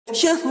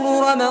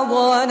شهر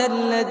رمضان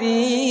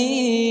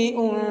الذي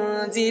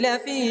أنزل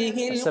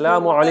فيه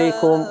Assalamu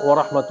alaikum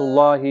wa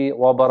rahmatullahi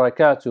wa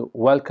barakatuh.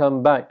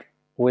 Welcome back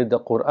with the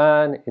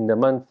Quran in the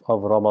month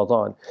of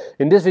Ramadan.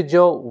 In this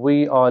video,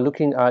 we are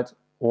looking at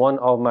one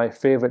of my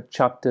favorite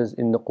chapters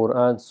in the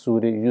Quran,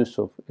 Surah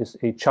Yusuf. It's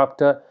a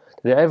chapter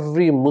that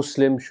every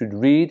Muslim should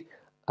read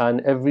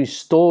and every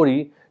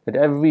story that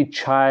every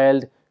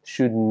child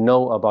should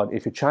know about.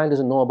 If your child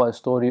doesn't know about the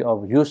story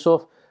of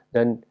Yusuf,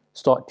 then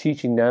start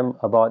teaching them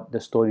about the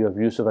story of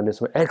Yusuf. And there's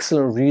some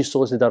excellent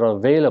resources that are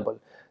available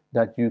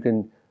that you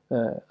can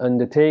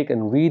undertake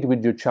and read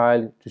with your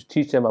child to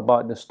teach them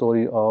about the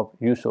story of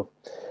Yusuf.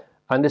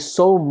 And there's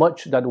so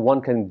much that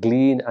one can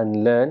glean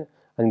and learn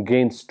and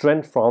gain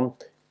strength from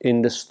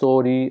in the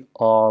story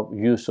of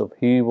Yusuf.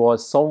 He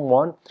was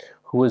someone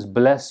who was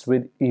blessed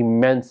with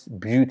immense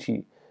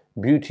beauty.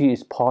 Beauty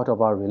is part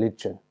of our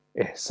religion.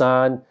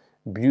 Ihsan,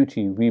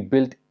 beauty. We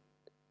built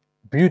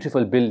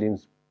beautiful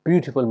buildings,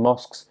 beautiful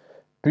mosques,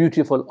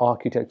 beautiful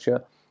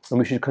architecture, and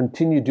we should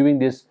continue doing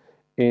this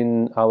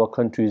in our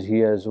countries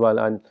here as well.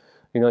 And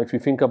if you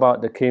think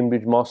about the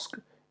Cambridge Mosque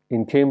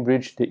in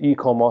Cambridge, the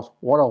Eco Mosque,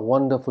 what a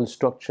wonderful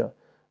structure,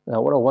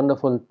 what a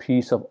wonderful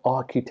piece of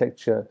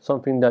architecture,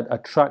 something that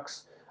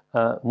attracts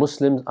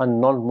Muslims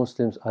and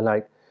non-Muslims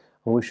alike.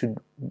 And we should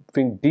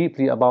think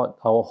deeply about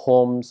our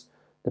homes,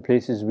 the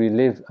places we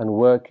live and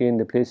work in,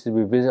 the places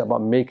we visit,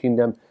 about making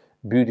them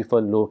beautiful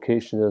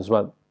locations as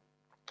well.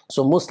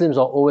 So Muslims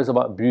are always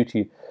about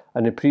beauty,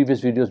 and in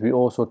previous videos we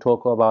also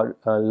talk about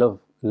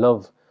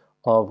love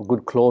of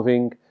good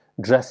clothing,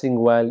 dressing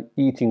well,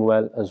 eating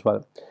well as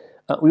well.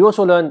 We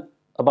also learn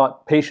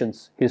about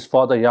patience. His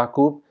father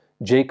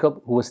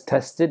Jacob, who was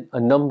tested a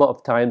number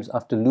of times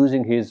after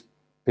losing his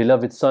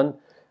beloved son,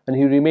 and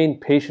he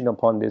remained patient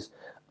upon this.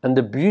 And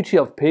the beauty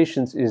of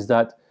patience is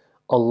that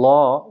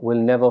Allah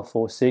will never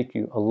forsake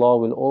you. Allah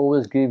will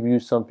always give you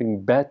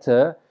something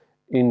better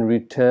in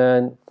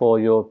return for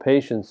your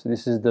patience.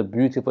 This is the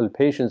beautiful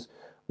patience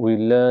we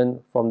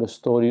learn from the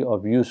story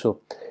of Yusuf.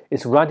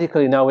 It's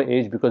radical in our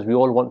age because we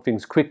all want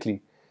things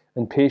quickly,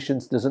 and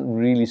patience doesn't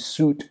really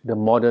suit the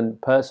modern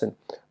person.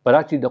 But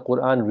actually the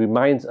Quran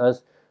reminds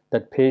us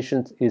that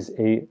patience is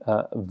a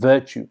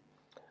virtue.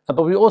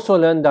 But we also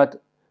learn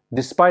that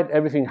despite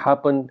everything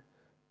happened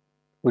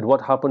with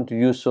what happened to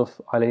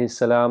Yusuf alayhi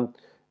salam,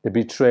 the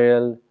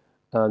betrayal,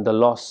 the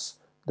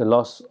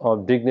loss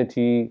of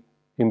dignity,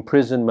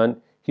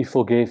 imprisonment, he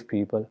forgave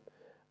people.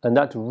 And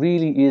that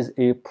really is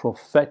a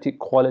prophetic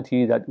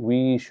quality that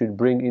we should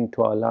bring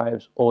into our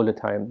lives all the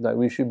time. That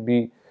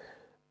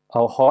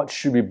our hearts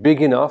should be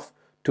big enough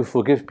to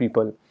forgive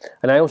people.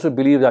 And I also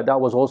believe that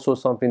that was also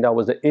something that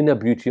was the inner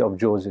beauty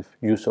of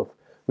Yusuf.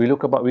 We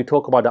talk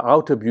about the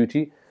outer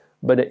beauty,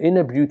 but the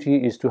inner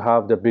beauty is to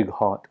have the big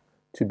heart,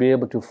 to be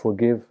able to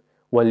forgive,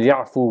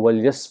 وَلْيَعْفُوا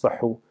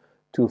وَلْيَصْفَحُوا,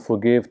 to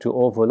forgive, to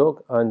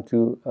overlook, and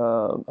to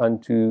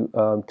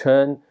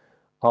turn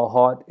our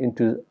heart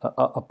into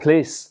a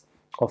place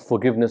of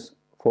forgiveness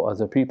for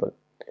other people.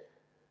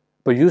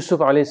 But Yusuf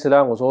alayhi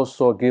salam was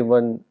also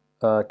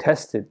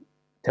tested.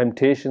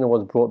 Temptation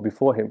was brought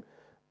before him,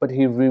 but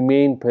he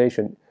remained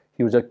patient.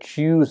 He was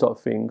accused of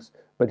things,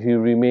 but he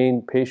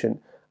remained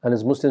patient. And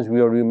as Muslims,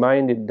 we are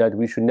reminded that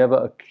we should never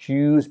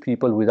accuse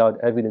people without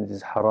evidence.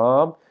 It's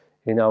haram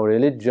in our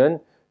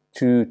religion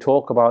to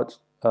talk about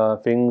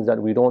things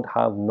that we don't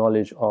have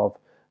knowledge of.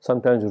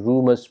 Sometimes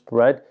rumors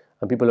spread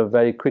and people are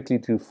very quickly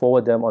to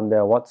forward them on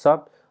their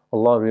WhatsApp.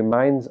 Allah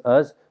reminds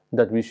us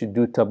that we should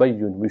do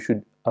tabayyun, we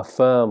should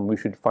affirm, we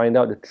should find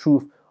out the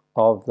truth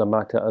of the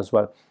matter as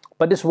well.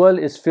 But this world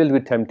is filled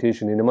with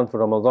temptation. In the month of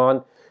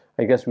Ramadan,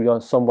 I guess we are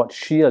somewhat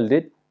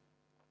shielded,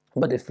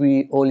 but if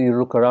we only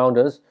look around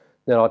us,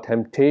 there are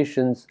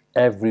temptations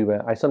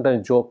everywhere. I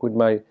sometimes joke with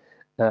my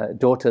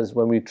daughters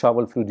when we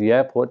travel through the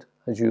airport.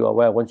 As you are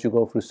aware, once you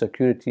go through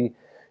security,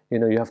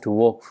 you have to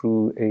walk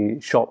through a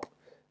shop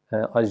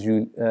as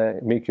you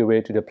make your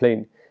way to the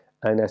plane.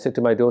 And I said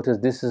to my daughters,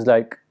 this is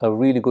like a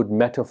really good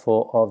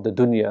metaphor of the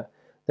dunya,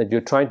 that you're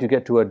trying to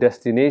get to a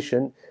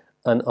destination,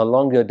 and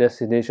along your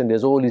destination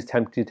there's all these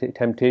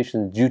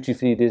temptations,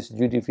 duty-free this,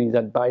 duty-free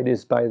that, buy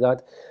this, buy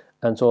that.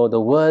 And so the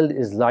world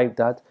is like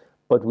that,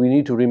 but we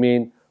need to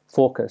remain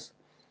focused.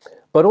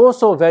 But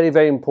also very,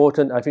 very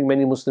important, I think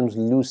many Muslims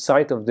lose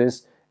sight of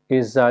this,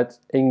 is that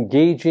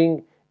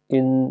engaging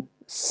in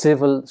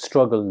civil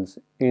struggles,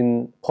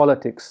 in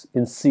politics,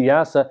 in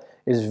siyasa,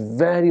 is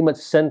very much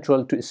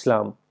central to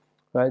Islam.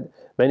 Right?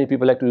 Many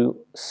people like to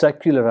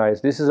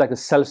secularize. This is like a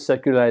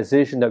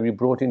self-secularization that we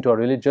brought into our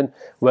religion,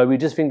 where we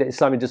just think that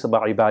Islam is just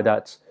about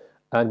ibadat,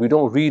 and we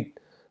don't read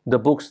the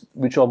books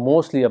which are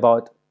mostly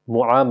about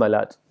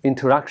mu'amalat,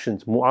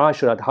 interactions,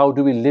 mu'asharat, how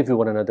do we live with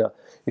one another.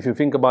 If you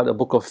think about the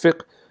book of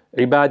fiqh,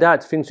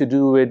 ibadat, things to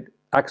do with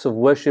acts of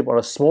worship, are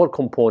a small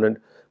component.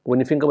 When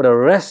you think about the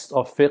rest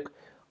of fiqh,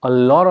 a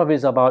lot of it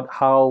is about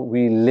how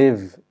we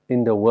live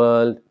in the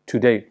world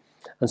today.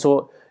 And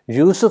so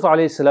Yusuf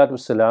alayhi salatu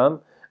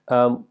wasalam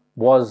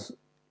was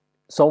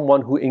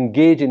someone who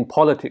engaged in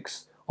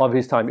politics of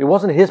his time. It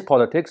wasn't his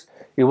politics,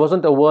 it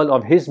wasn't a world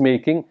of his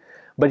making,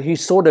 but he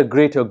saw the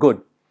greater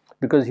good,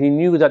 because he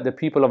knew that the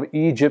people of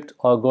Egypt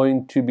are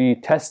going to be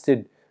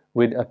tested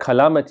with a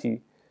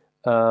calamity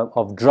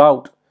of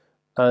drought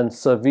and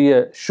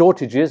severe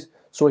shortages.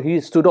 So he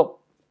stood up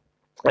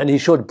and he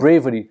showed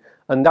bravery.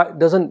 And that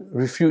doesn't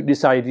refute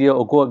this idea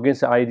or go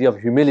against the idea of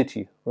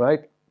humility,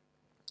 right?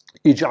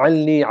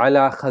 Ij'alni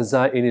ala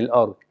khaza'in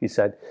al-ard, he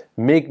said,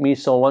 make me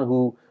someone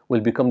who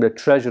will become the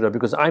treasurer,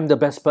 because I'm the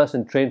best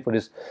person trained for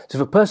this. So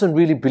if a person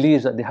really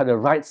believes that they have the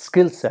right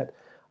skill set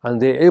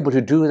and they're able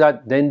to do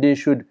that, then they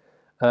should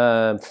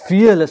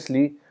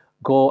fearlessly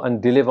go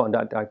and deliver on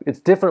that type. It's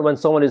different when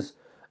someone is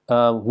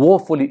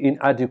woefully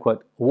inadequate,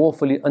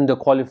 woefully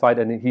underqualified,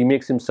 and he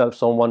makes himself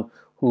someone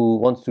who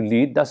wants to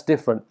lead. That's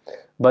different.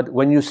 But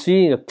when you're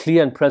seeing a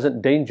clear and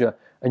present danger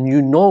and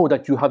you know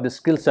that you have the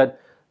skill set,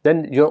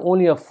 then you're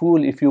only a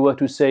fool if you were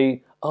to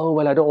say, oh,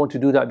 well, I don't want to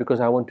do that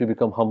because I want to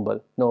become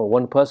humble. No,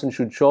 one person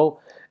should show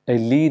a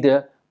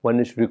leader when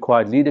it's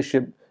required.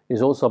 Leadership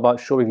is also about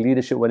showing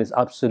leadership when it's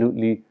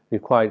absolutely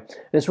required.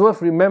 And it's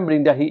worth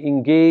remembering that he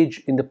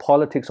engaged in the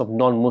politics of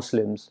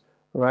non-Muslims,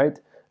 right?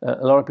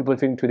 A lot of people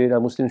think today that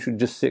Muslims should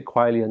just sit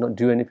quietly and not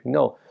do anything.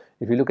 No.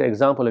 If you look at the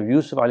example of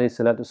Yusuf alayhi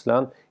salatu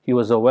wasalam, he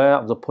was aware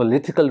of the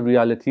political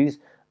realities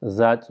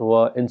that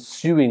were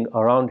ensuing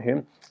around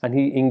him, and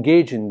he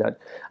engaged in that.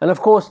 And of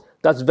course,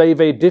 that's very,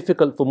 very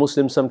difficult for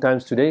Muslims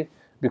sometimes today,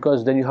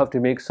 because then you have to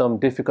make some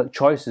difficult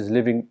choices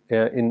living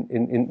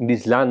in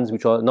these lands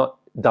which are not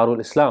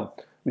Darul Islam,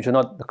 which are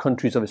not the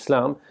countries of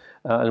Islam.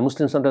 And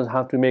Muslims sometimes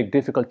have to make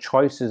difficult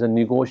choices and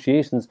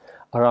negotiations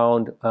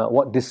around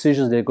what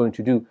decisions they're going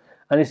to do.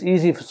 And it's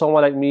easy for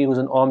someone like me, who's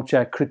an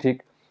armchair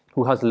critic,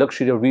 who has the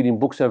luxury of reading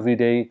books every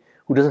day,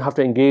 who doesn't have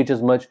to engage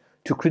as much,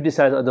 to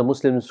criticize other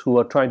Muslims who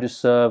are trying to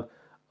serve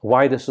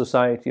wider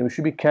society. And we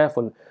should be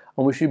careful,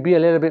 and we should be a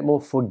little bit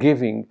more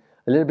forgiving,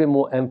 a little bit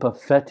more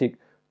empathetic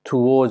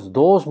towards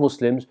those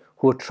Muslims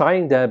who are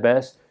trying their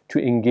best to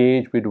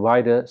engage with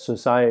wider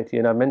society.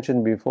 And I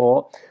mentioned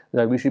before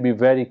that we should be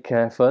very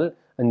careful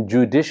and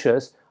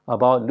judicious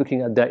about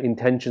looking at their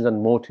intentions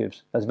and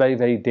motives. That's very,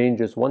 very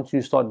dangerous. Once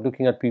you start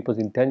looking at people's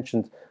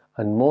intentions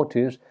and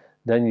motives,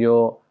 then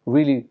you're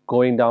really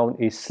going down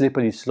a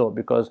slippery slope,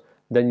 because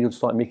then you'll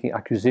start making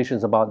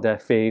accusations about their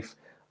faith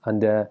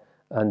and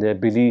their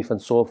belief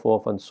and so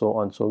forth and so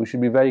on. So we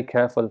should be very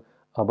careful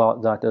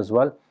about that as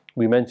well.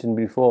 We mentioned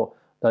before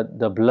that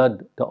the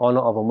blood, the honor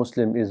of a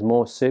Muslim is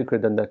more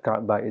sacred than the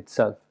Kaaba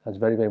itself. That's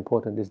very, very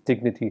important. This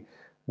dignity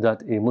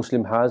that a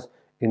Muslim has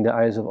in the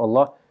eyes of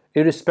Allah,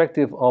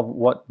 irrespective of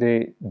what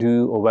they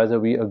do or whether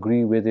we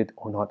agree with it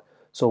or not.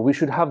 So we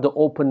should have the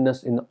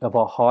openness of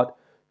our heart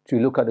to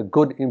look at the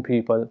good in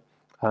people,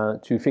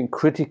 to think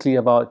critically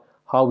about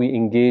how we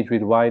engage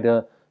with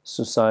wider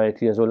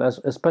society as well,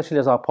 especially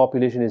as our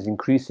population is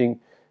increasing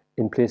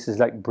in places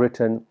like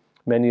Britain.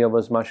 Many of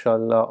us,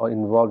 mashallah, are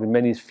involved in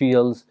many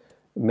fields,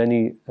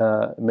 many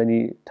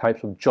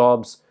types of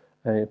jobs,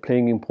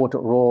 playing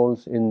important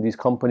roles in these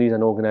companies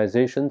and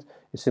organizations.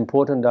 It's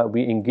important that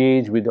we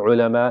engage with the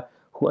ulama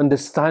who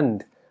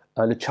understand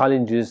the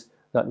challenges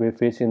that we're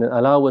facing and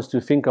allow us to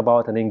think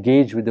about and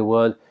engage with the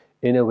world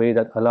in a way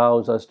that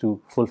allows us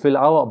to fulfill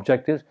our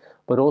objectives,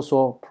 but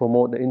also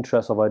promote the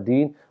interests of our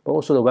deen, but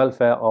also the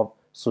welfare of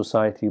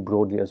society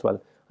broadly as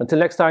well. Until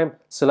next time,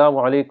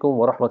 Assalamu alaikum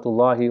wa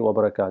rahmatullahi wa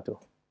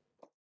barakatuh.